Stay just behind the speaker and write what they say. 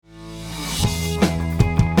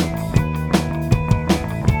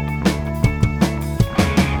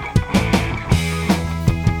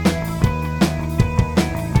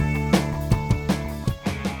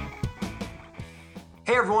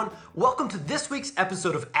this week's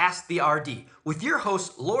episode of Ask the RD with your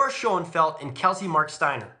hosts Laura Schoenfeld and Kelsey Mark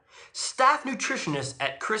Steiner, staff nutritionist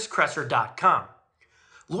at chriskresser.com.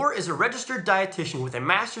 Laura is a registered dietitian with a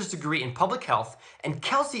master's degree in public health, and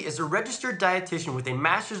Kelsey is a registered dietitian with a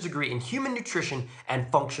master's degree in human nutrition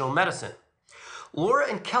and functional medicine. Laura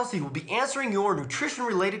and Kelsey will be answering your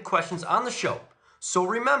nutrition-related questions on the show, so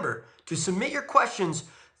remember to submit your questions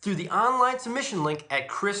through the online submission link at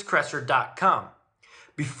chriskresser.com.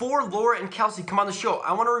 Before Laura and Kelsey come on the show,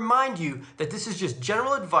 I want to remind you that this is just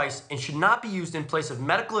general advice and should not be used in place of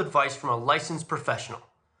medical advice from a licensed professional.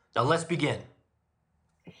 Now let's begin.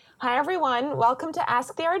 Hi everyone, welcome to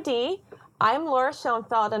Ask the RD. I'm Laura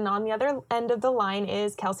Schoenfeld, and on the other end of the line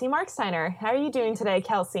is Kelsey Mark Steiner. How are you doing today,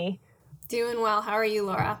 Kelsey? Doing well. How are you,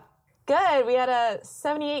 Laura? Good. We had a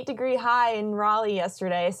 78-degree high in Raleigh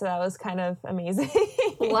yesterday, so that was kind of amazing.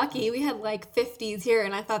 Lucky. We had like 50s here,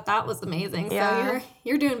 and I thought that was amazing. Yeah. So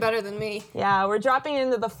you're doing better than me. Yeah, we're dropping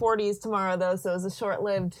into the 40s tomorrow, though, so it was a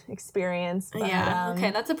short-lived experience. But,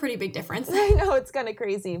 okay, that's a pretty big difference. I know, it's kind of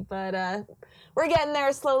crazy, but we're getting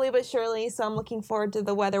there slowly but surely, so I'm looking forward to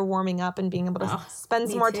the weather warming up and being able to spend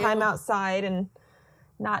some more time outside and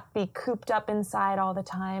not be cooped up inside all the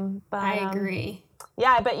time. But I agree.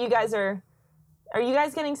 Yeah, I bet you guys are you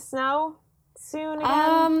guys getting snow soon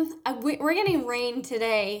again? We're getting rain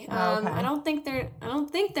today. Okay. I don't think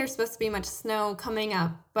there's supposed to be much snow coming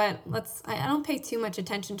up, but I don't pay too much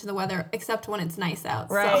attention to the weather except when it's nice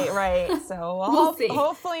out. Right. So we'll see.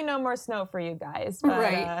 Hopefully no more snow for you guys. But,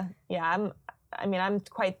 right. I'm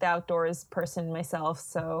quite the outdoors person myself,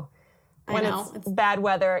 so when it's bad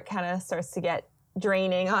weather, it kind of starts to get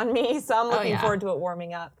draining on me. So I'm looking forward to it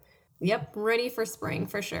warming up. Yep, ready for spring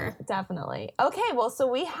for sure. Definitely. Okay, well, so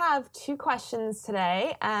we have 2 questions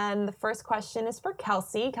today, and the first question is for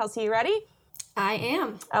Kelsey. Kelsey, you ready? I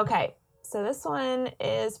am. Okay, so this one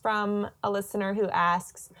is from a listener who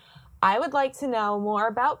asks, I would like to know more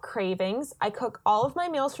about cravings. I cook all of my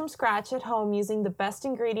meals from scratch at home using the best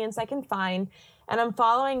ingredients I can find, and I'm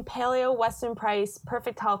following paleo, Weston Price,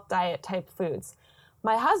 perfect health diet type foods.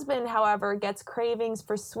 My husband, however, gets cravings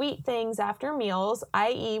for sweet things after meals,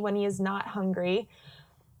 i.e. when he is not hungry,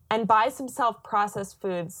 and buys himself processed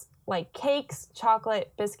foods like cakes,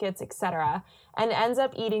 chocolate, biscuits, etc., and ends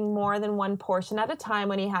up eating more than one portion at a time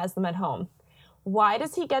when he has them at home. Why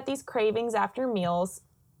does he get these cravings after meals?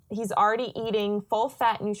 He's already eating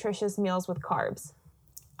full-fat, nutritious meals with carbs.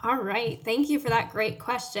 All right. Thank you for that great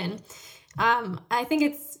question. I think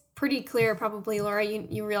it's pretty clear, probably, Laura,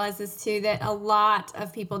 you realize this too, that a lot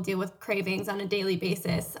of people deal with cravings on a daily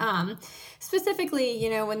basis. Specifically,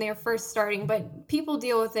 when they're first starting, but people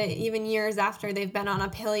deal with it even years after they've been on a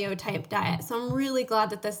paleo type diet. So I'm really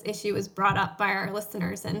glad that this issue was brought up by our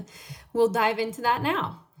listeners, and we'll dive into that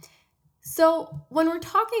now. So when we're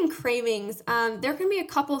talking cravings, there can be a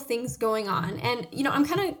couple things going on. And, I'm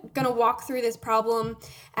kind of going to walk through this problem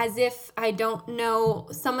as if I don't know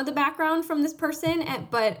some of the background from this person,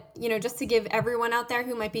 but, just to give everyone out there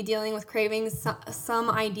who might be dealing with cravings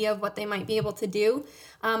some idea of what they might be able to do.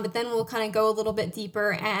 But then we'll kind of go a little bit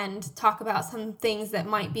deeper and talk about some things that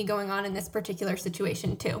might be going on in this particular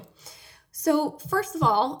situation too. So first of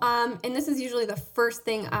all, and this is usually the first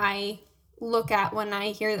thing I look at when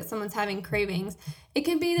I hear that someone's having cravings, it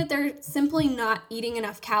can be that they're simply not eating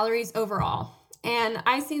enough calories overall. And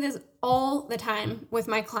I see this all the time with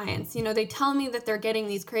my clients. They tell me that they're getting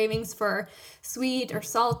these cravings for sweet or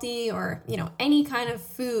salty or, any kind of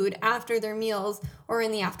food after their meals or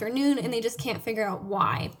in the afternoon, and they just can't figure out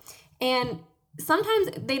why. And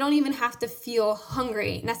sometimes they don't even have to feel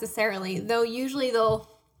hungry necessarily, though usually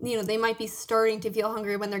they might be starting to feel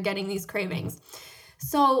hungry when they're getting these cravings.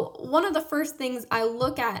 So one of the first things I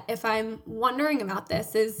look at if I'm wondering about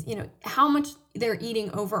this is, how much they're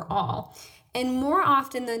eating overall. And more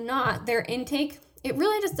often than not, their intake, it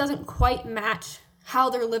really just doesn't quite match how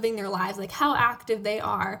they're living their lives, like how active they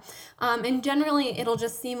are. And generally, it'll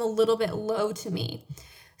just seem a little bit low to me.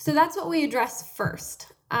 So that's what we address first.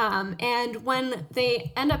 And when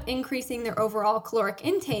they end up increasing their overall caloric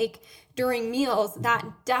intake during meals, that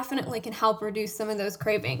definitely can help reduce some of those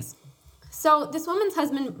cravings. So this woman's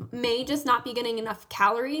husband may just not be getting enough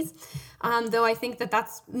calories, though I think that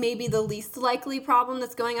that's maybe the least likely problem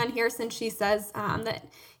that's going on here, since she says that,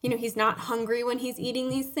 he's not hungry when he's eating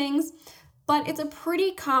these things. But it's a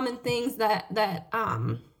pretty common thing that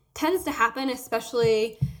tends to happen,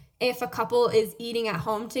 especially if a couple is eating at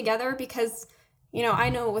home together, because, I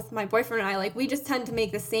know with my boyfriend and I, we just tend to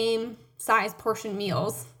make the same size portion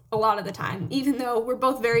meals a lot of the time, even though we're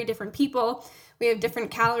both very different people. We have different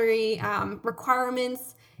calorie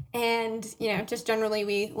requirements, And, just generally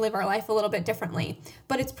we live our life a little bit differently.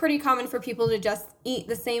 But it's pretty common for people to just eat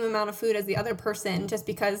the same amount of food as the other person just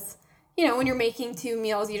because, when you're making 2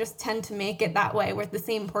 meals, you just tend to make it that way with the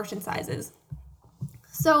same portion sizes.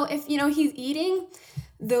 So if, he's eating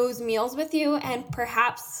those meals with you and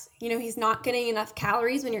perhaps, he's not getting enough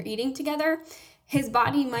calories when you're eating together, his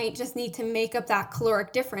body might just need to make up that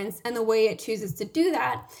caloric difference. And the way it chooses to do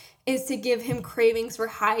that is to give him cravings for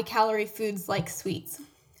high calorie foods like sweets.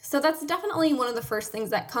 So that's definitely one of the first things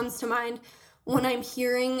that comes to mind when I'm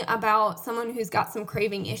hearing about someone who's got some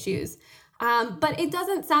craving issues. But it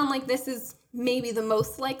doesn't sound like this is maybe the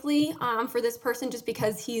most likely for this person just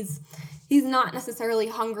because he's not necessarily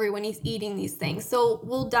hungry when he's eating these things. So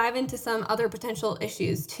we'll dive into some other potential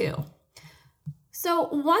issues too. So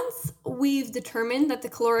once we've determined that the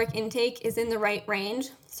caloric intake is in the right range,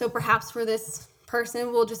 so perhaps for this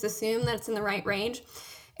person, we'll just assume that it's in the right range.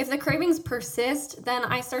 If the cravings persist, then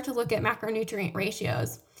I start to look at macronutrient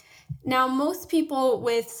ratios. Now, most people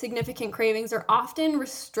with significant cravings are often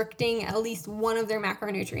restricting at least one of their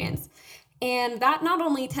macronutrients. And that not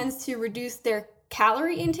only tends to reduce their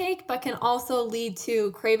calorie intake, but can also lead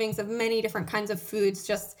to cravings of many different kinds of foods,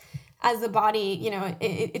 just as the body,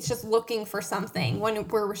 it's just looking for something when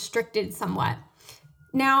we're restricted somewhat.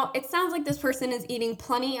 Now, it sounds like this person is eating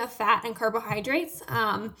plenty of fat and carbohydrates.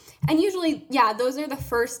 And usually, those are the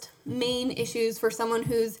first main issues for someone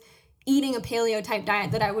who's eating a paleo type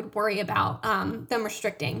diet that I would worry about them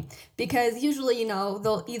restricting, because usually,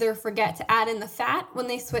 they'll either forget to add in the fat when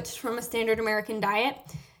they switch from a standard American diet,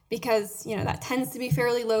 because, that tends to be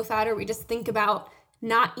fairly low fat, or we just think about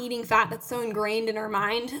not eating fat. That's so ingrained in our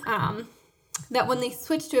mind that when they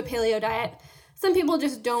switch to a paleo diet, some people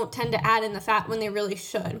just don't tend to add in the fat when they really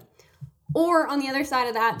should. Or on the other side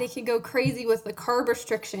of that, they could go crazy with the carb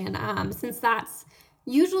restriction, since that's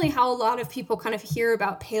usually how a lot of people kind of hear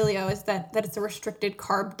about paleo, is that it's a restricted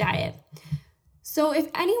carb diet. So if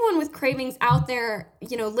anyone with cravings out there,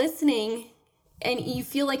 listening, and you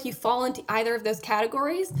feel like you fall into either of those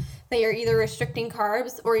categories, that you're either restricting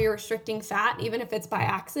carbs or you're restricting fat, even if it's by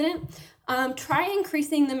accident, try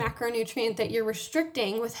increasing the macronutrient that you're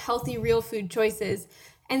restricting with healthy real food choices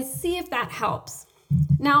and see if that helps.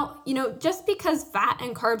 Now, just because fat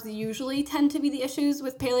and carbs usually tend to be the issues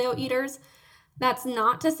with paleo eaters, that's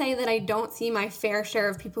not to say that I don't see my fair share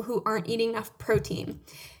of people who aren't eating enough protein.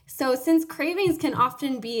 So since cravings can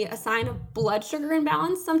often be a sign of blood sugar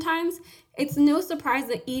imbalance sometimes, it's no surprise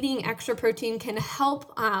that eating extra protein can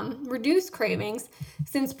help reduce cravings,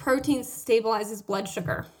 since protein stabilizes blood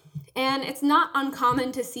sugar. And it's not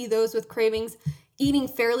uncommon to see those with cravings eating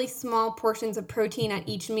fairly small portions of protein at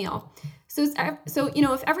each meal. So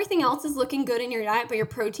if everything else is looking good in your diet, but your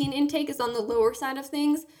protein intake is on the lower side of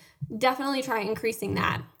things, definitely try increasing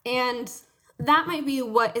that. And that might be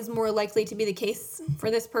what is more likely to be the case for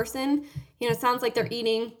this person. It sounds like they're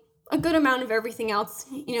eating a good amount of everything else,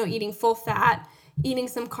 eating full fat, eating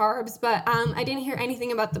some carbs, but I didn't hear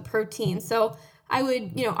anything about the protein. So I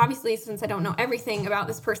would, obviously, since I don't know everything about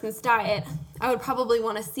this person's diet, I would probably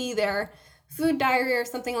want to see their food diary or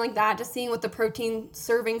something like that, just seeing what the protein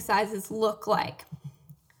serving sizes look like.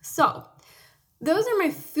 So those are my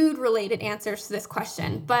food-related answers to this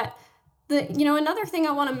question. But another thing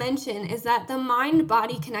I want to mention is that the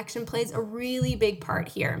mind-body connection plays a really big part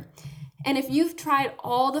here. And if you've tried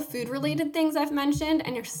all the food-related things I've mentioned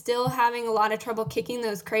and you're still having a lot of trouble kicking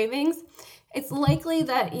those cravings, it's likely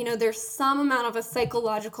that, there's some amount of a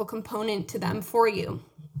psychological component to them for you.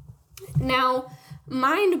 Now,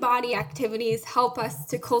 mind-body activities help us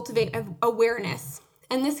to cultivate awareness.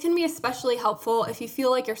 And this can be especially helpful if you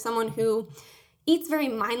feel like you're someone who eats very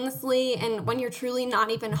mindlessly and when you're truly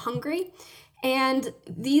not even hungry. And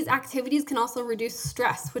these activities can also reduce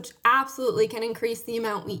stress, which absolutely can increase the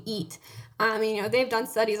amount we eat. They've done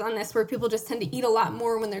studies on this where people just tend to eat a lot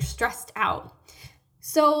more when they're stressed out.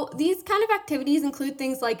 So these kind of activities include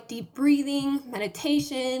things like deep breathing,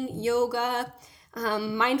 meditation, yoga,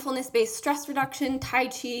 mindfulness-based stress reduction, Tai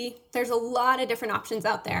Chi. There's a lot of different options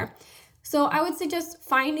out there. So I would suggest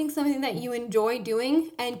finding something that you enjoy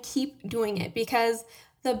doing and keep doing it, because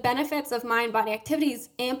the benefits of mind-body activities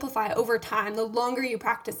amplify over time the longer you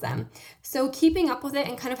practice them. So keeping up with it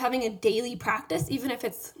and kind of having a daily practice, even if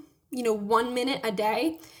it's 1 minute a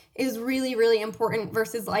day, is really, really important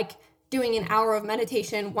versus like doing an hour of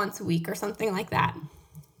meditation once a week or something like that.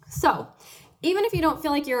 So even if you don't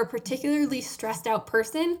feel like you're a particularly stressed out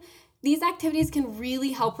person, these activities can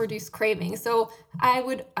really help reduce cravings. So I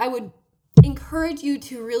would encourage you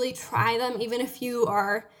to really try them, even if you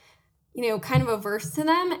are kind of averse to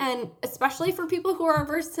them. And especially for people who are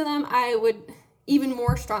averse to them, I would even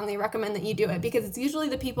more strongly recommend that you do it, because it's usually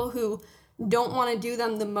the people who don't want to do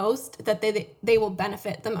them the most that they will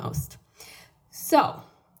benefit the most. So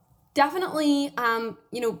definitely,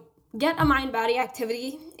 get a mind-body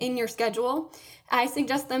activity in your schedule. I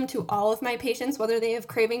suggest them to all of my patients, whether they have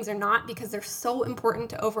cravings or not, because they're so important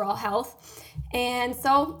to overall health. And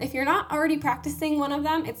so if you're not already practicing one of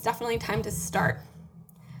them, it's definitely time to start.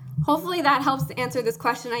 Hopefully that helps to answer this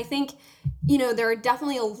question. I think, there are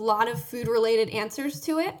definitely a lot of food-related answers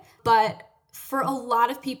to it, but for a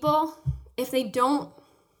lot of people, if they don't,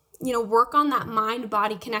 work on that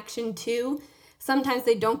mind-body connection too, sometimes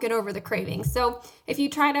they don't get over the cravings. So if you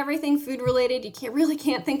tried everything food-related, you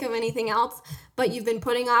can't think of anything else, but you've been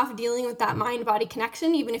putting off dealing with that mind-body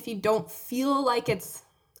connection, even if you don't feel like it's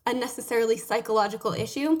a necessarily psychological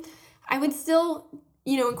issue, I would still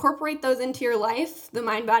incorporate those into your life, the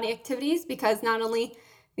mind-body activities, because not only,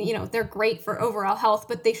 they're great for overall health,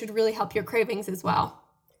 but they should really help your cravings as well.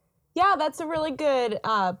 Yeah, that's a really good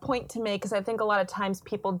point to make, because I think a lot of times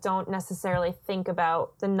people don't necessarily think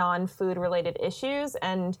about the non-food related issues.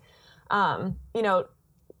 And,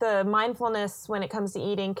 the mindfulness when it comes to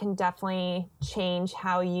eating can definitely change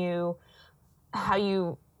how you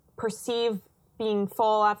perceive being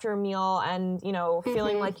full after a meal and,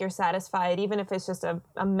 feeling like you're satisfied, even if it's just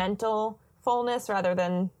a mental fullness rather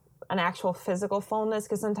than an actual physical fullness,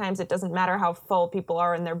 because sometimes it doesn't matter how full people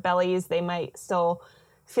are in their bellies, they might still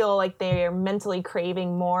feel like they're mentally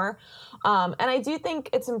craving more. And I do think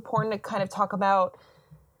it's important to kind of talk about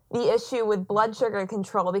the issue with blood sugar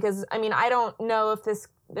control, because, I don't know if this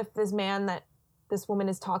man that this woman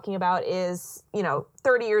is talking about is,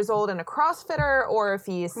 30 years old and a CrossFitter, or if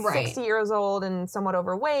he's 60 years old and somewhat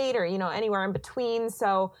overweight, or, anywhere in between.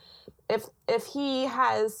 So if he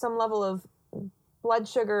has some level of blood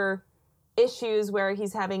sugar issues where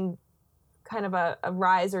he's having kind of a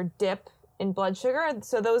rise or dip in blood sugar,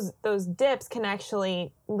 so those dips can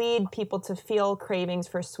actually lead people to feel cravings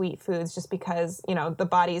for sweet foods, just because the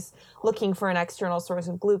body's looking for an external source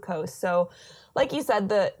of glucose. So like you said,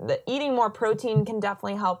 the eating more protein can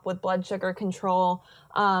definitely help with blood sugar control.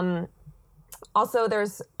 Also, there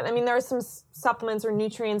are some supplements or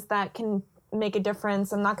nutrients that can make a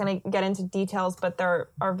difference. I'm not going to get into details, but there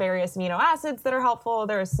are various amino acids that are helpful.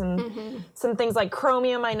 There's some things like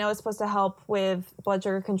chromium I know is supposed to help with blood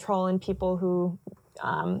sugar control in people who,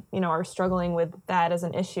 are struggling with that as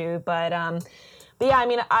an issue. But yeah,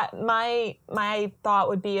 my thought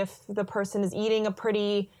would be, if the person is eating a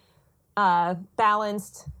pretty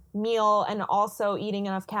balanced meal and also eating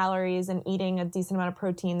enough calories and eating a decent amount of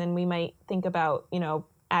protein, then we might think about,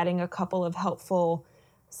 adding a couple of helpful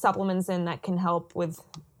supplements in that can help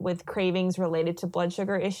with cravings related to blood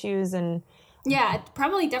sugar issues. And yeah,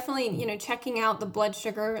 probably definitely, checking out the blood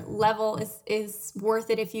sugar level is worth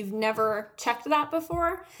it if you've never checked that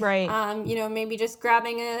before. Right. Maybe just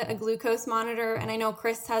grabbing a glucose monitor. And I know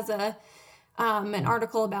Chris has an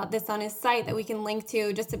article about this on his site that we can link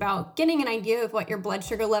to, just about getting an idea of what your blood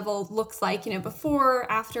sugar level looks like, before,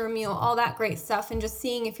 after a meal, all that great stuff, and just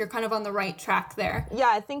seeing if you're kind of on the right track there. Yeah,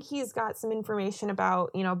 I think he's got some information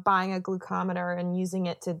about, buying a glucometer and using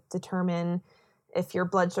it to determine if your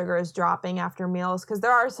blood sugar is dropping after meals, because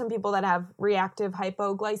there are some people that have reactive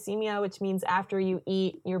hypoglycemia, which means after you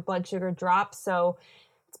eat, your blood sugar drops. So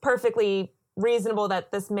it's perfectly reasonable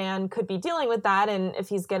that this man could be dealing with that, and if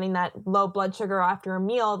he's getting that low blood sugar after a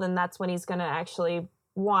meal, then that's when he's going to actually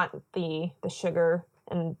want the sugar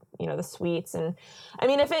and the sweets. And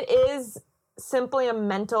if it is simply a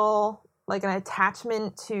mental, like an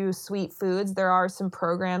attachment to sweet foods, there are some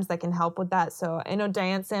programs that can help with that. So I know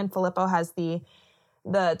Diane Sanfilippo has the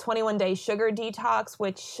 21-day sugar detox,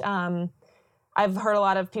 which I've heard a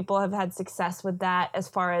lot of people have had success with that as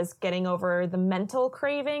far as getting over the mental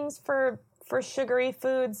cravings for sugary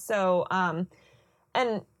foods. So,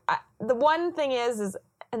 the one thing is,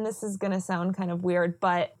 and this is going to sound kind of weird,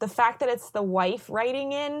 but the fact that it's the wife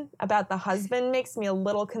writing in about the husband makes me a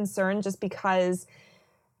little concerned, just because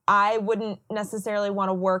I wouldn't necessarily want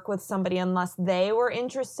to work with somebody unless they were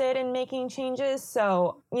interested in making changes.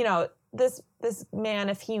 So, this man,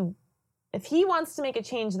 if he wants to make a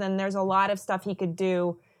change, then there's a lot of stuff he could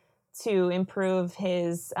do to improve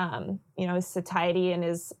his, his satiety and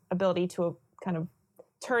his ability to kind of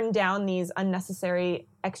turn down these unnecessary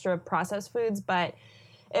extra processed foods. But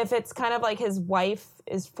if it's kind of like his wife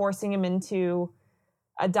is forcing him into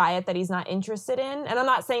a diet that he's not interested in, and I'm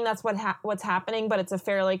not saying that's what's happening, but it's a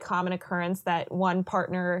fairly common occurrence that one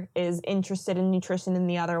partner is interested in nutrition and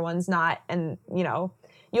the other one's not. And,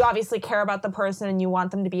 you obviously care about the person and you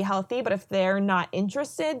want them to be healthy, but if they're not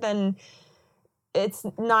interested, then it's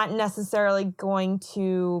not necessarily going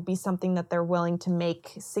to be something that they're willing to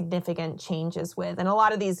make significant changes with. And a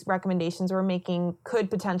lot of these recommendations we're making could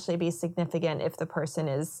potentially be significant if the person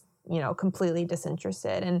is, completely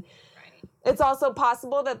disinterested. And it's also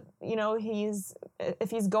possible that,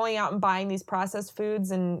 if he's going out and buying these processed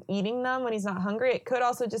foods and eating them when he's not hungry, it could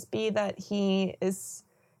also just be that he is,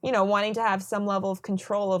 wanting to have some level of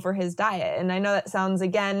control over his diet. And I know that sounds,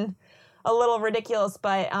 again, a little ridiculous,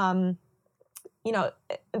 but,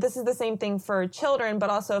 this is the same thing for children, but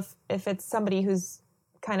also if it's somebody who's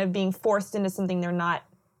kind of being forced into something they're not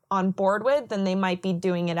on board with, then they might be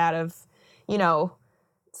doing it out of,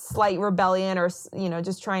 slight rebellion or,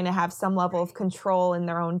 just trying to have some level of control in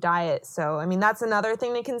their own diet. So, I mean, that's another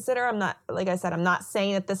thing to consider. I'm not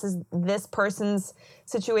saying that this is this person's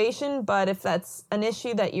situation, but if that's an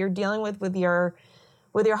issue that you're dealing with your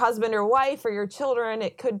husband or wife or your children,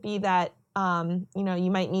 it could be that, you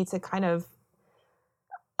might need to kind of,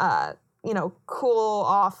 cool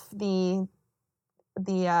off the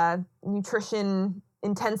nutrition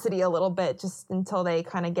intensity a little bit just until they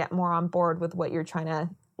kind of get more on board with what you're trying to,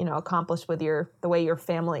 accomplish with the way your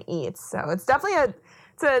family eats. So it's definitely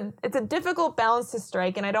it's a difficult balance to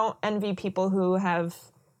strike. And I don't envy people who have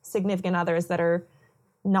significant others that are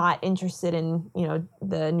not interested in,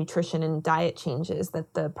 the nutrition and diet changes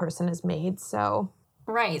that the person has made. So.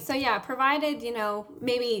 Right. So yeah, provided,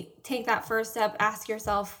 maybe take that first step, ask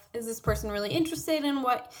yourself, is this person really interested in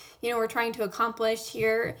what, we're trying to accomplish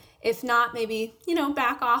here? If not, maybe,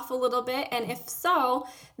 back off a little bit. And if so,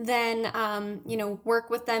 then, work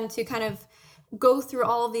with them to kind of go through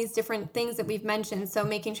all of these different things that we've mentioned. So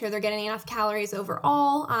making sure they're getting enough calories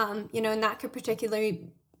overall, and that could particularly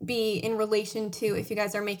be in relation to if you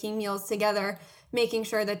guys are making meals together, making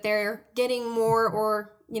sure that they're getting more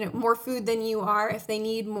or more food than you are if they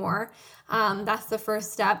need more. That's the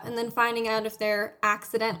first step. And then finding out if they're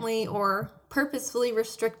accidentally or purposefully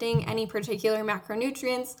restricting any particular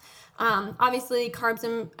macronutrients. Obviously,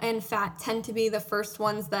 carbs and fat tend to be the first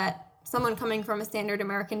ones that someone coming from a standard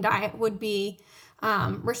American diet would be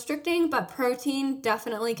restricting, but protein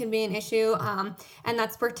definitely can be an issue. And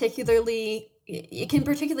that's it can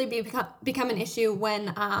particularly become an issue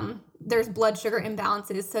when there's blood sugar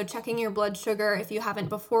imbalances. So checking your blood sugar if you haven't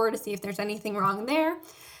before to see if there's anything wrong there.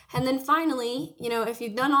 And then finally, if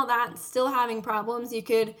you've done all that and still having problems, you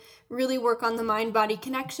could really work on the mind-body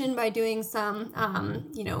connection by doing some,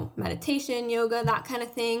 meditation, yoga, that kind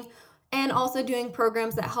of thing. And also doing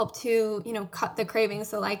programs that help to, cut the cravings.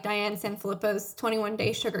 So like Diane Sanfilippo's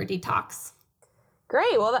 21-day sugar detox.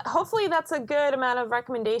 Great. Well, hopefully that's a good amount of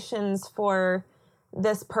recommendations for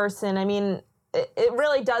this person. I mean, it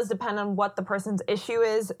really does depend on what the person's issue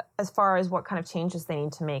is as far as what kind of changes they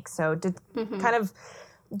need to make. So kind of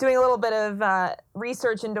doing a little bit of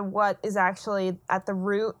research into what is actually at the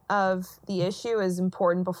root of the issue is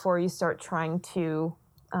important before you start trying to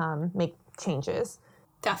make changes.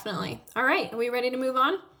 Definitely. All right. Are we ready to move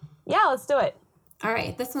on? Yeah, let's do it. All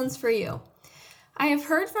right. This one's for you. I have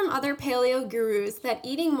heard from other paleo gurus that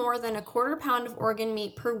eating more than a quarter pound of organ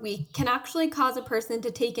meat per week can actually cause a person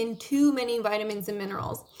to take in too many vitamins and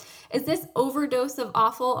minerals. Is this overdose of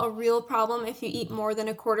offal a real problem if you eat more than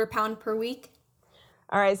a quarter pound per week?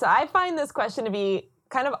 All right, so I find this question to be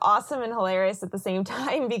kind of awesome and hilarious at the same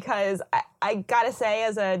time because I gotta say,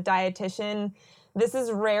 as a dietitian, this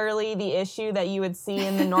is rarely the issue that you would see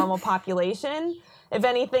in the normal population. If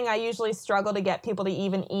anything, I usually struggle to get people to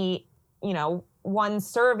even eat, one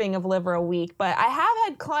serving of liver a week. But I have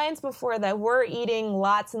had clients before that were eating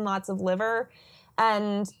lots and lots of liver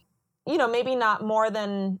and, maybe not more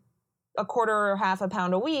than a quarter or half a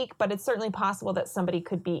pound a week, but it's certainly possible that somebody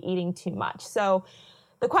could be eating too much. So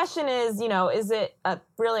the question is, is it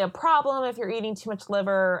really a problem if you're eating too much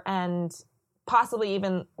liver, and possibly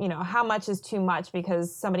even, how much is too much?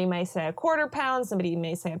 Because somebody may say a quarter pound, somebody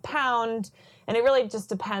may say a pound, and it really just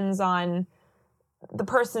depends on the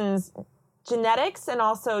person's genetics and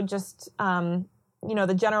also just,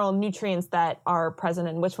 the general nutrients that are present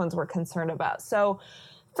and which ones we're concerned about. So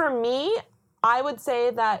for me, I would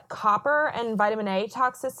say that copper and vitamin A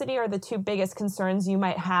toxicity are the two biggest concerns you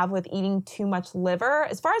might have with eating too much liver.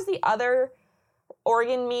 As far as the other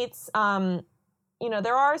organ meats,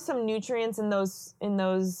 there are some nutrients in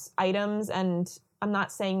those items, and I'm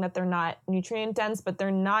not saying that they're not nutrient dense, but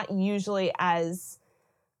they're not usually as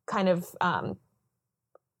kind of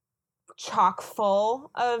chock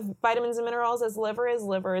full of vitamins and minerals as liver is.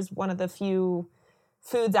 Liver is one of the few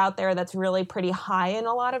foods out there that's really pretty high in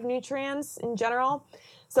a lot of nutrients in general.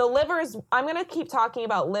 So I'm going to keep talking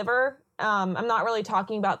about liver. I'm not really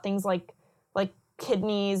talking about things like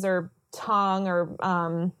kidneys or tongue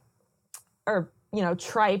or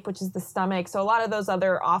tripe, which is the stomach. So a lot of those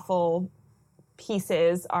other awful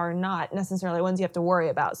pieces are not necessarily ones you have to worry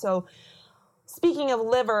about. So speaking of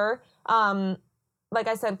liver, like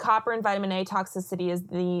I said, copper and vitamin A toxicity is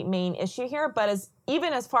the main issue here. But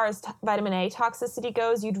even as far as vitamin A toxicity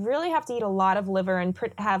goes, you'd really have to eat a lot of liver and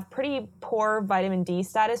have pretty poor vitamin D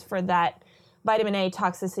status for that vitamin A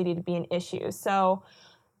toxicity to be an issue. So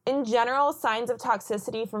in general, signs of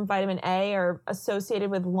toxicity from vitamin A are associated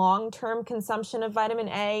with long-term consumption of vitamin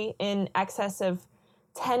A in excess of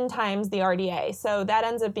 10 times the RDA. So that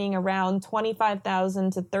ends up being around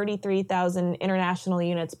 25,000 to 33,000 international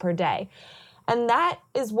units per day. And that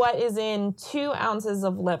is what is in 2 ounces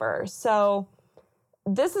of liver. So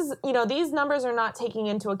this is, these numbers are not taking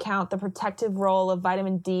into account the protective role of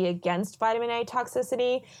vitamin D against vitamin A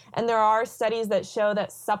toxicity. And there are studies that show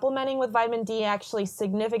that supplementing with vitamin D actually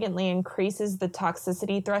significantly increases the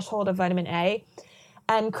toxicity threshold of vitamin A.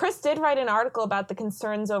 And Chris did write an article about the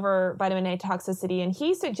concerns over vitamin A toxicity, and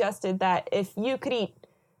he suggested that if you could eat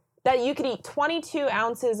 22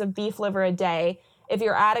 ounces of beef liver a day if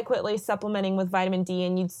you're adequately supplementing with vitamin D,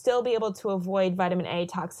 and you'd still be able to avoid vitamin A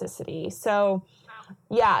toxicity. So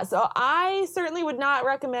I certainly would not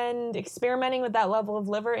recommend experimenting with that level of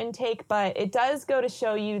liver intake, but it does go to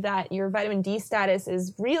show you that your vitamin D status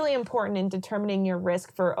is really important in determining your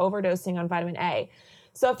risk for overdosing on vitamin A.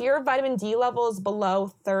 So if your vitamin D level is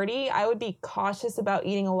below 30, I would be cautious about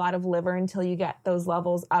eating a lot of liver until you get those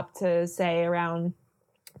levels up to, say, around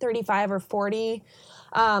 35 or 40.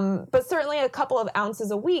 But certainly a couple of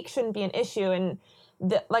ounces a week shouldn't be an issue. And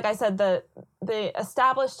like I said, the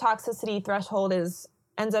established toxicity threshold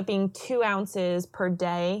ends up being 2 ounces per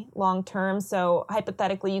day long term. So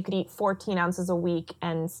hypothetically, you could eat 14 ounces a week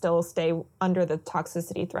and still stay under the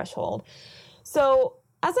toxicity threshold. So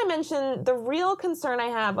as I mentioned, the real concern I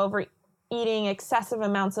have over eating excessive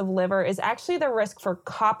amounts of liver is actually the risk for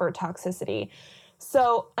copper toxicity.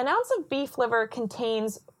 So an ounce of beef liver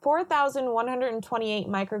contains 4,128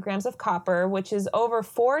 micrograms of copper, which is over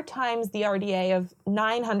 4 times the RDA of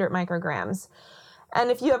 900 micrograms.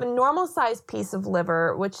 And if you have a normal sized piece of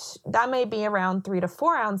liver, which that may be around 3 to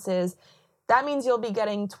 4 ounces, that means you'll be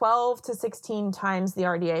getting 12 to 16 times the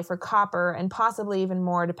RDA for copper, and possibly even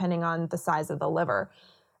more depending on the size of the liver.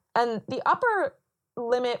 And the upper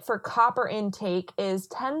limit for copper intake is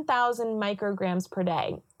 10,000 micrograms per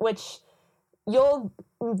day, which you'll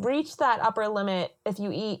reach that upper limit if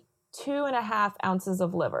you eat 2.5 ounces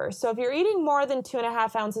of liver. So if you're eating more than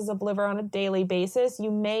 2.5 ounces of liver on a daily basis,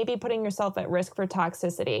 you may be putting yourself at risk for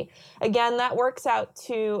toxicity. Again, that works out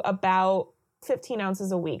to about 15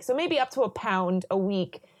 ounces a week. So maybe up to a pound a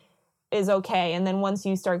week is okay. And then once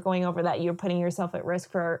you start going over that, you're putting yourself at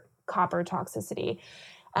risk for copper toxicity.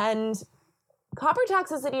 And copper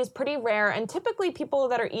toxicity is pretty rare, and typically people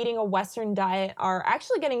that are eating a Western diet are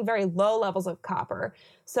actually getting very low levels of copper.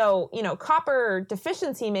 So, copper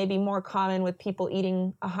deficiency may be more common with people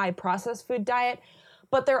eating a high processed food diet,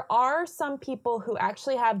 but there are some people who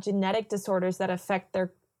actually have genetic disorders that affect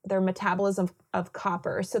their metabolism of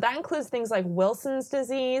copper. So that includes things like Wilson's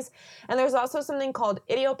disease, and there's also something called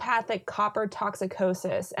idiopathic copper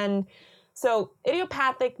toxicosis. And so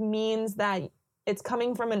idiopathic means that it's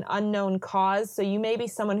coming from an unknown cause. So you may be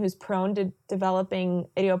someone who's prone to developing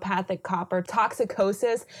idiopathic copper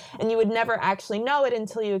toxicosis, and you would never actually know it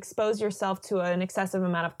until you expose yourself to an excessive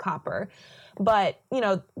amount of copper. But,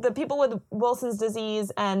 the people with Wilson's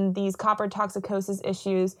disease and these copper toxicosis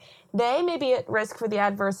issues, they may be at risk for the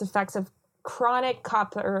adverse effects of chronic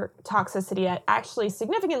copper toxicity at actually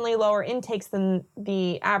significantly lower intakes than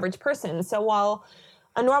the average person. So while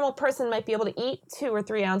a normal person might be able to eat 2 or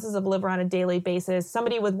 3 ounces of liver on a daily basis,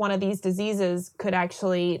 somebody with one of these diseases could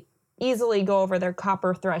actually easily go over their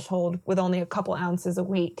copper threshold with only a couple ounces a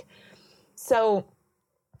week. So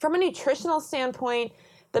from a nutritional standpoint,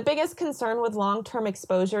 the biggest concern with long-term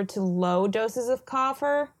exposure to low doses of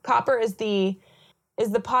copper is the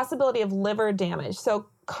possibility of liver damage. So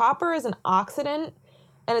copper is an oxidant,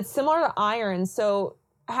 and it's similar to iron. So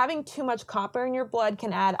having too much copper in your blood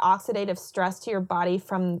can add oxidative stress to your body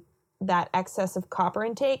from that excess of copper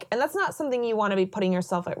intake. And that's not something you want to be putting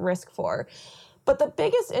yourself at risk for. But the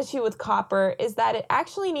biggest issue with copper is that it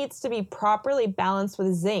actually needs to be properly balanced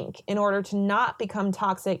with zinc in order to not become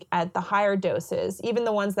toxic at the higher doses, even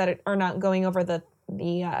the ones that are not going over the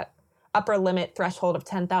upper limit threshold of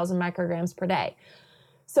 10,000 micrograms per day.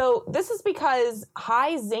 So this is because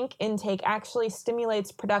high zinc intake actually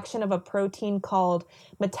stimulates production of a protein called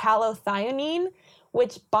metallothionein,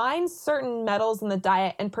 which binds certain metals in the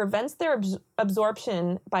diet and prevents their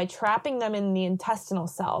absorption by trapping them in the intestinal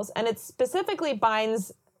cells. And it specifically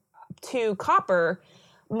binds to copper,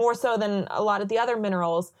 more so than a lot of the other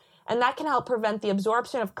minerals. And that can help prevent the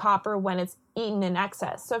absorption of copper when it's eaten in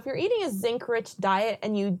excess. So if you're eating a zinc-rich diet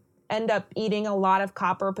and you end up eating a lot of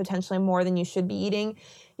copper, potentially more than you should be eating,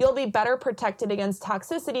 you'll be better protected against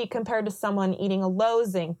toxicity compared to someone eating a low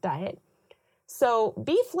zinc diet. So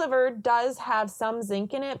beef liver does have some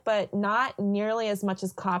zinc in it, but not nearly as much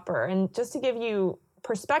as copper. And just to give you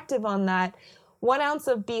perspective on that, 1 ounce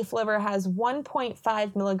of beef liver has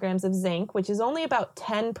 1.5 milligrams of zinc, which is only about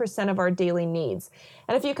 10% of our daily needs.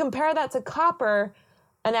 And if you compare that to copper,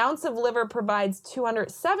 an ounce of liver provides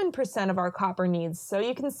 207% of our copper needs. So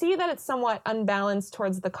you can see that it's somewhat unbalanced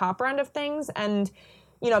towards the copper end of things. And,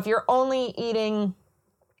 if you're only eating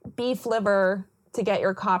beef liver to get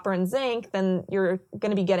your copper and zinc, then you're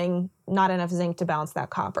going to be getting not enough zinc to balance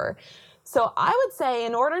that copper. So I would say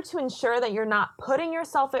in order to ensure that you're not putting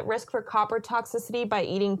yourself at risk for copper toxicity by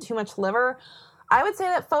eating too much liver, I would say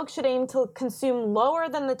that folks should aim to consume lower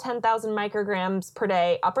than the 10,000 micrograms per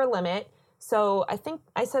day upper limit. So I think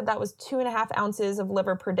I said that was 2.5 ounces of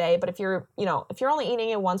liver per day. But if you're only eating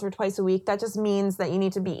it once or twice a week, that just means that you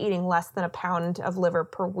need to be eating less than a pound of liver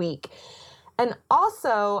per week. And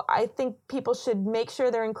also, I think people should make sure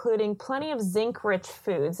they're including plenty of zinc-rich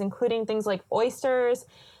foods, including things like oysters.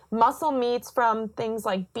 Muscle meats from things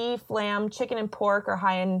like beef, lamb, chicken, and pork are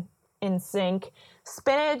high in zinc.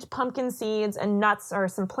 Spinach, pumpkin seeds, and nuts are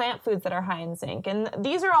some plant foods that are high in zinc. And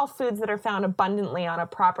these are all foods that are found abundantly on a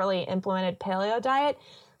properly implemented paleo diet.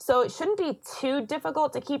 So it shouldn't be too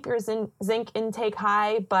difficult to keep your zinc intake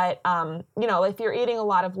high. But, if you're eating a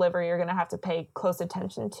lot of liver, you're going to have to pay close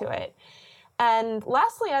attention to it. And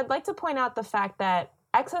lastly, I'd like to point out the fact that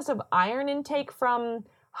excess of iron intake from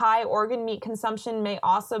high organ meat consumption may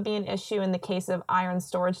also be an issue in the case of iron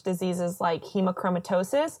storage diseases like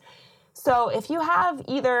hemochromatosis. So if you have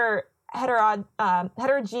either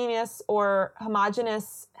heterogeneous or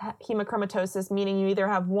homogeneous hemochromatosis, meaning you either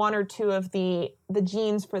have one or two of the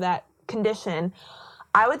genes for that condition,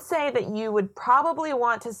 I would say that you would probably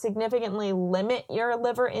want to significantly limit your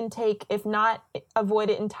liver intake, if not avoid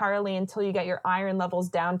it entirely until you get your iron levels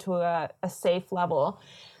down to a safe level.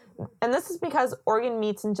 And this is because organ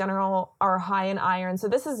meats in general are high in iron. So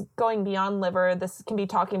this is going beyond liver. This can be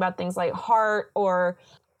talking about things like heart, or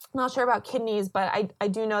I'm not sure about kidneys, but I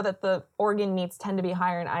do know that the organ meats tend to be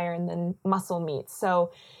higher in iron than muscle meats.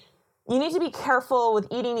 So you need to be careful with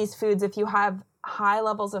eating these foods if you have high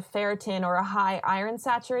levels of ferritin or a high iron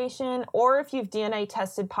saturation, or if you've DNA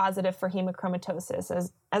tested positive for hemochromatosis.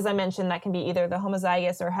 As I mentioned, that can be either the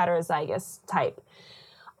homozygous or heterozygous type.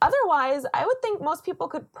 Otherwise, I would think most people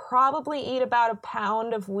could probably eat about a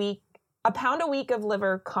pound a week of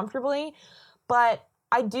liver comfortably, but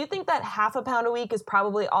I do think that half a pound a week is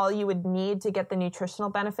probably all you would need to get the nutritional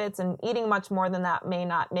benefits, and eating much more than that may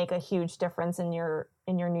not make a huge difference in your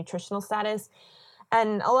nutritional status.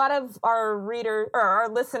 And a lot of our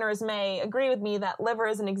listeners may agree with me that liver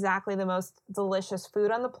isn't exactly the most delicious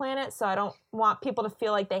food on the planet, so I don't want people to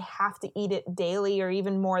feel like they have to eat it daily or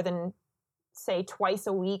even more than, say, twice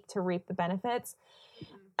a week to reap the benefits.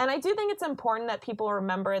 And I do think it's important that people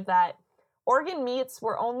remember that organ meats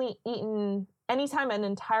were only eaten anytime an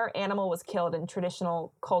entire animal was killed in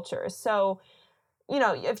traditional cultures. So,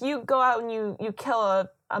 if you go out and you kill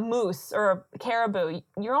a moose or a caribou,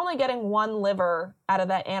 you're only getting one liver out of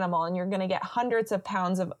that animal, and you're going to get hundreds of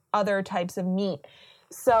pounds of other types of meat.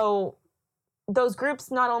 So those groups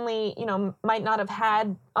not only, might not have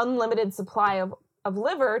had unlimited supply of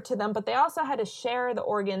liver to them, but they also had to share the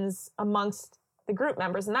organs amongst the group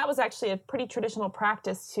members. And that was actually a pretty traditional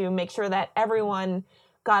practice to make sure that everyone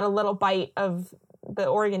got a little bite of the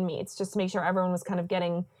organ meats, just to make sure everyone was kind of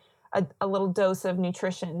getting a little dose of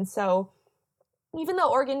nutrition. So even though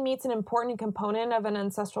organ meat's an important component of an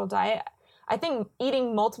ancestral diet, I think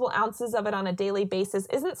eating multiple ounces of it on a daily basis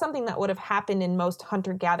isn't something that would have happened in most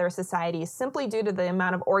hunter-gatherer societies, simply due to the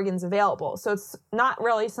amount of organs available. So it's not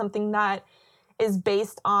really something that is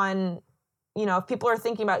based on, if people are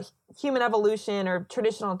thinking about human evolution or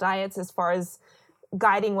traditional diets as far as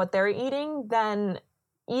guiding what they're eating, then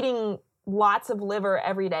eating lots of liver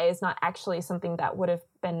every day is not actually something that would have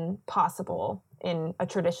been possible in a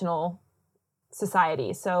traditional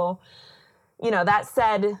society. So, that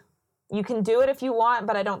said, you can do it if you want,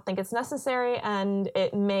 but I don't think it's necessary, and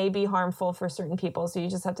it may be harmful for certain people. So you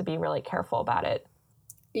just have to be really careful about it.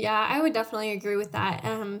 Yeah, I would definitely agree with that.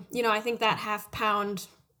 I think that half pound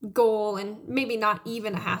goal, and maybe not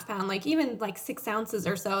even a half pound, like even like 6 ounces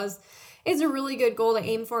or so is a really good goal to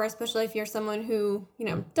aim for, especially if you're someone who,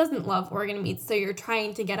 doesn't love organ meats. So you're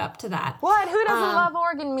trying to get up to that. What? Who doesn't love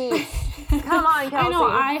organ meats? Come on, Kelsey. I know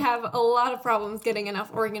I have a lot of problems getting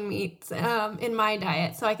enough organ meats in my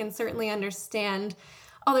diet, so I can certainly understand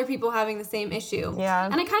other people having the same issue. Yeah.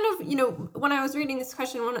 And I kind of, when I was reading this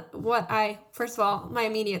question, first of all, my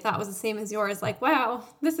immediate thought was the same as yours, like, wow,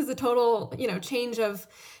 this is a total, change of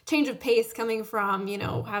pace coming from,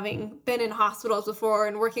 having been in hospitals before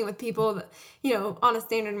and working with people that, on a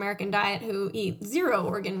standard American diet who eat 0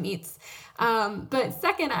 organ meats. But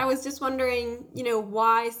second, I was just wondering,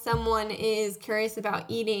 why someone is curious about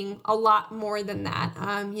eating a lot more than that.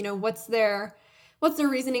 What's their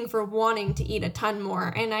reasoning for wanting to eat a ton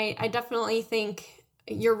more? And I definitely think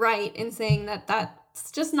you're right in saying that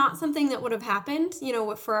that's just not something that would have happened,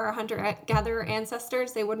 for our hunter-gatherer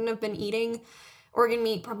ancestors. They wouldn't have been eating organ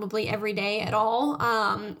meat probably every day at all.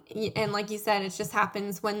 And like you said, it just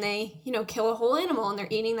happens when they, kill a whole animal and they're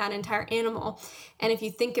eating that entire animal. And if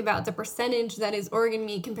you think about the percentage that is organ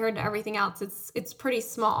meat compared to everything else, it's pretty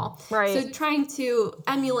small. Right. So trying to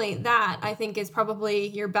emulate that, I think, is probably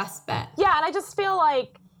your best bet. Yeah, and I just feel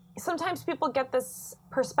like sometimes people get this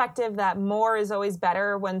perspective that more is always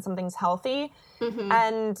better when something's healthy. Mm-hmm.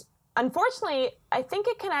 And unfortunately, I think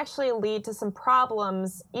it can actually lead to some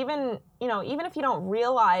problems, even if you don't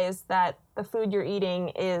realize that the food you're eating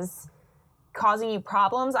is causing you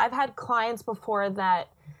problems. I've had clients before that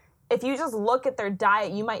if you just look at their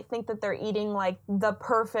diet, you might think that they're eating like the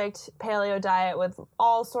perfect paleo diet with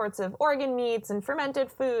all sorts of organ meats and fermented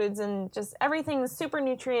foods and just everything super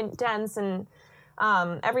nutrient dense and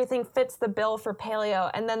everything fits the bill for paleo.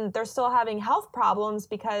 And then they're still having health problems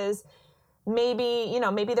because maybe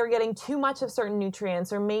they're getting too much of certain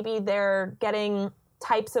nutrients, or maybe they're getting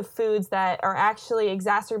types of foods that are actually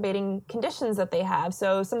exacerbating conditions that they have.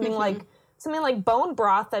 So something like bone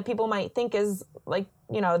broth that people might think is like,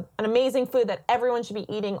 an amazing food that everyone should be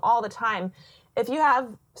eating all the time. If you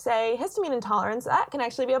have, say, histamine intolerance, that can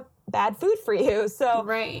actually be a bad food for you. So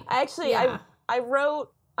right. I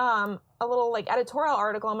wrote a little like editorial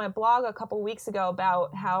article on my blog a couple weeks ago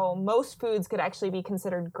about how most foods could actually be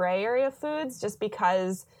considered gray area foods just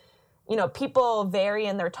because, people vary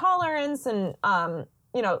in their tolerance and,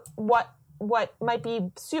 what might be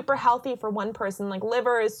super healthy for one person, like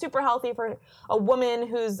liver is super healthy for a woman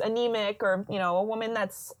who's anemic or, a woman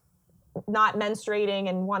that's not menstruating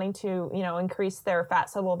and wanting to, increase their fat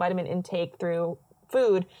soluble vitamin intake through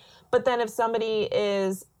food. But then if somebody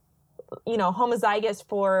is, homozygous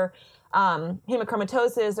for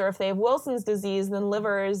hemochromatosis, or if they have Wilson's disease, then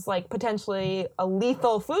liver is like potentially a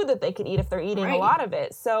lethal food that they could eat if they're eating a lot of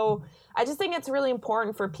it. So I just think it's really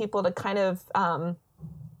important for people to kind of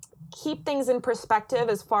keep things in perspective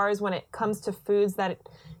as far as when it comes to foods that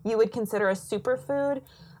you would consider a superfood.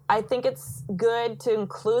 I think it's good to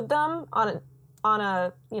include them on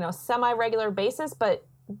a semi-regular basis, but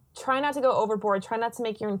try not to go overboard. Try not to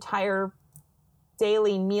make your entire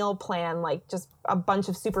daily meal plan like just a bunch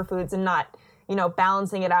of superfoods and not,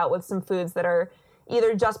 balancing it out with some foods that are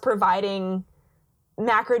either just providing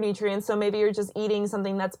macronutrients. So maybe you're just eating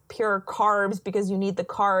something that's pure carbs because you need the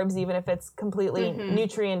carbs, even if it's completely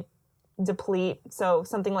nutrient deplete. So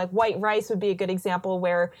something like white rice would be a good example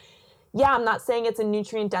where, I'm not saying it's a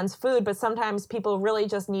nutrient dense food, but sometimes people really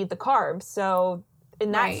just need the carbs. So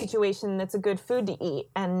in that situation, it's a good food to eat.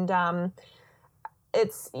 And,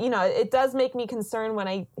 it's, it does make me concerned when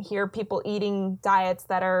I hear people eating diets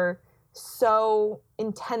that are so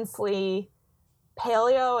intensely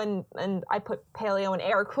paleo, and I put paleo in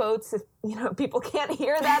air quotes if, people can't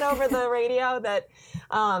hear that over the radio, that,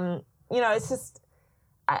 it's just,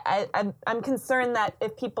 I'm concerned that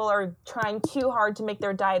if people are trying too hard to make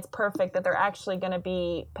their diets perfect, that they're actually going to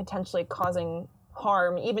be potentially causing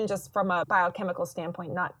harm, even just from a biochemical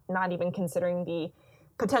standpoint, not even considering the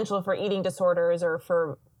potential for eating disorders or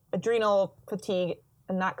for adrenal fatigue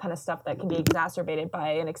and that kind of stuff that can be exacerbated by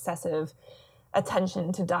an excessive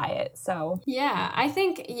attention to diet. So yeah, I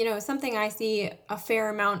think, something I see a fair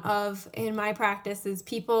amount of in my practice is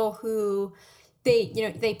people who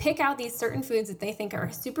they pick out these certain foods that they think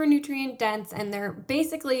are super nutrient dense, and they're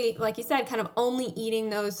basically, like you said, kind of only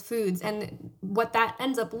eating those foods. And what that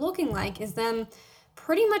ends up looking like is them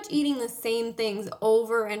pretty much eating the same things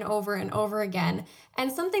over and over and over again.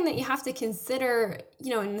 And something that you have to consider,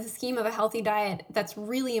 in the scheme of a healthy diet that's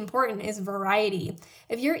really important is variety.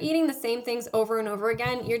 If you're eating the same things over and over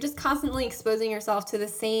again, you're just constantly exposing yourself to the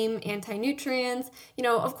same anti-nutrients.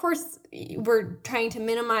 Of course, we're trying to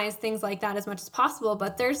minimize things like that as much as possible,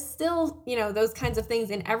 but there's still, those kinds of things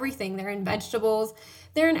in everything. They're in vegetables,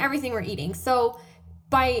 they're in everything we're eating. So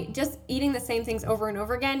by just eating the same things over and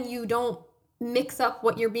over again, you don't mix up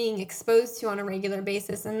what you're being exposed to on a regular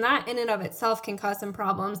basis. And that in and of itself can cause some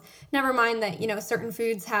problems. Never mind that, certain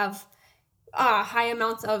foods have high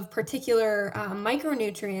amounts of particular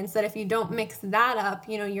micronutrients that if you don't mix that up,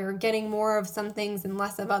 you're getting more of some things and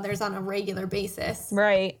less of others on a regular basis.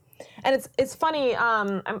 Right. And it's funny,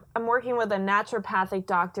 I'm working with a naturopathic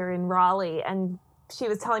doctor in Raleigh, and she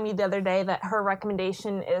was telling me the other day that her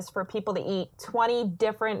recommendation is for people to eat 20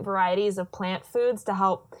 different varieties of plant foods to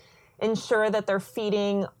help ensure that they're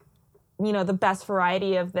feeding, the best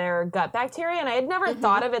variety of their gut bacteria. And I had never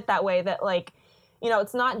thought of it that way, that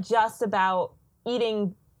it's not just about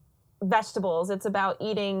eating vegetables. It's about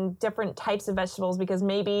eating different types of vegetables, because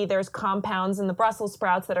maybe there's compounds in the Brussels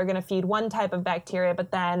sprouts that are going to feed one type of bacteria, but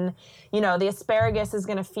then, the asparagus is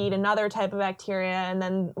going to feed another type of bacteria, and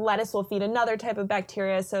then lettuce will feed another type of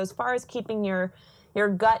bacteria. So as far as keeping your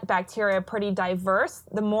gut bacteria pretty diverse,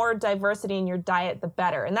 the more diversity in your diet, the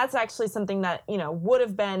better. And that's actually something that, would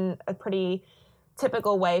have been a pretty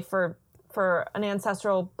typical way for an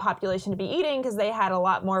ancestral population to be eating, because they had a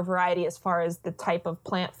lot more variety as far as the type of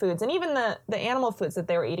plant foods. And even the animal foods that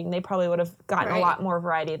they were eating, they probably would have gotten a lot more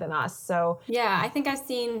variety than us. So yeah, I think I've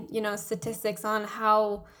seen, statistics on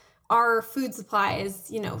how our food supply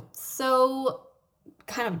is, so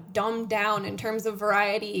kind of dumbed down in terms of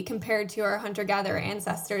variety compared to our hunter-gatherer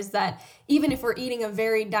ancestors, that even if we're eating a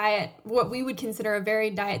varied diet, what we would consider a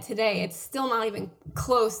varied diet today, it's still not even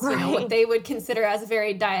close to what they would consider as a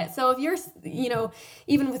varied diet. So if you're,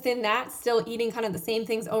 even within that, still eating kind of the same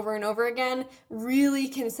things over and over again, really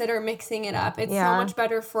consider mixing it up. It's so much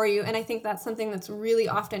better for you. And I think that's something that's really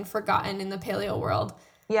often forgotten in the paleo world.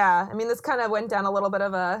 Yeah, I mean, this kind of went down a little bit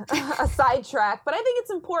of a sidetrack, but I think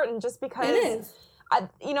it's important just because it is.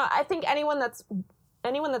 I think anyone that's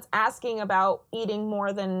asking about eating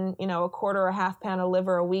more than, a quarter or half pound of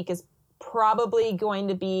liver a week is probably going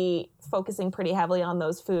to be focusing pretty heavily on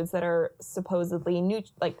those foods that are supposedly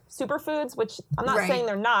superfoods, which I'm not saying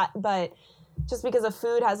they're not, but just because a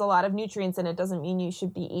food has a lot of nutrients in it doesn't mean you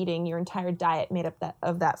should be eating your entire diet made up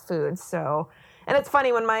of that food. So, and it's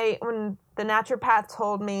funny, when the naturopath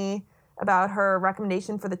told me about her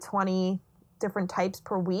recommendation for the 20 different types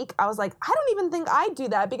per week, I was like, I don't even think I do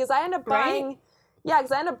that, because I end up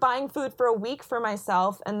buying food for a week for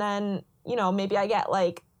myself, and then maybe I get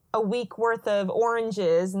like a week worth of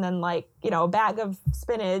oranges, and then a bag of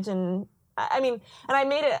spinach, and I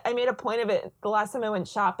made a point of it the last time I went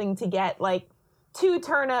shopping to get like 2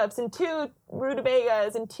 turnips and 2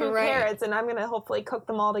 rutabagas and 2 carrots, and I'm gonna hopefully cook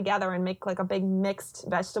them all together and make like a big mixed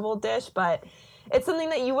vegetable dish. But it's something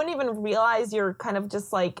that you wouldn't even realize you're kind of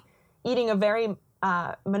just like eating a very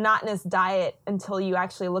monotonous diet until you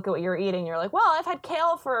actually look at what you're eating. You're like, well, I've had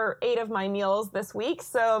kale for 8 of my meals this week,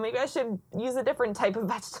 so maybe I should use a different type of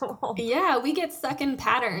vegetable. Yeah, we get stuck in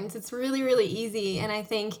patterns. It's really, really easy. And I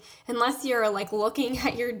think unless you're like looking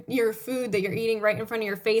at your food that you're eating right in front of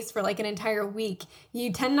your face for like an entire week,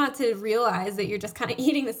 you tend not to realize that you're just kind of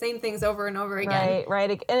eating the same things over and over again.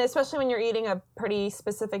 Right. And especially when you're eating a pretty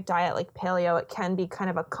specific diet like paleo, it can be kind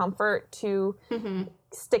of a comfort to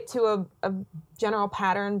stick to a general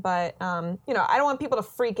pattern, but I don't want people to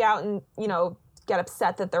freak out and get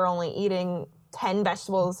upset that they're only eating 10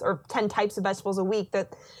 vegetables or 10 types of vegetables a week.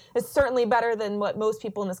 That is certainly better than what most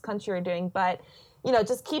people in this country are doing, but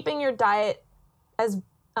just keeping your diet as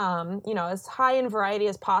as high in variety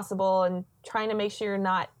as possible, and trying to make sure you're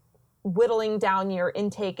not whittling down your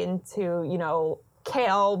intake into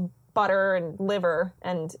kale, butter, and liver,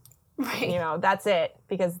 and that's it,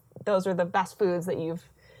 because those are the best foods that you've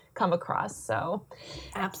come across. So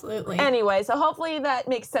absolutely. Anyway, so hopefully that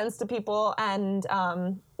makes sense to people. And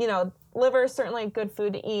liver is certainly a good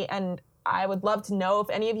food to eat, and I would love to know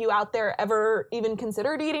if any of you out there ever even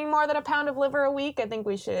considered eating more than a pound of liver a week. I think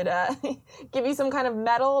we should give you some kind of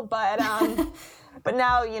medal, but but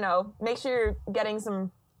now make sure you're getting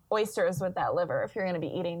some oysters with that liver if you're going to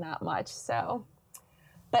be eating that much. So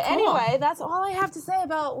but anyway, that's all I have to say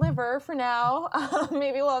about liver for now.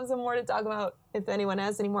 Maybe we'll have some more to talk about if anyone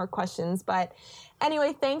has any more questions. But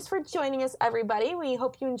anyway, thanks for joining us, everybody. We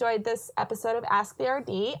hope you enjoyed this episode of Ask the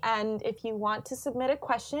RD. And if you want to submit a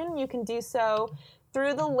question, you can do so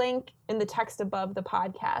through the link in the text above the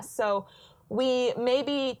podcast. So We may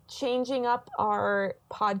be changing up our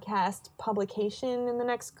podcast publication in the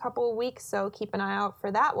next couple of weeks, so keep an eye out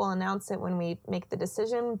for that. We'll announce it when we make the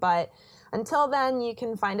decision, but until then, you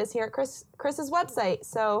can find us here at Chris's website.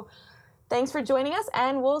 So thanks for joining us,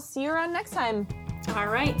 and we'll see you around next time. All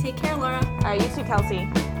right. Take care, Laura. All right, you too,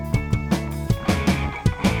 Kelsey.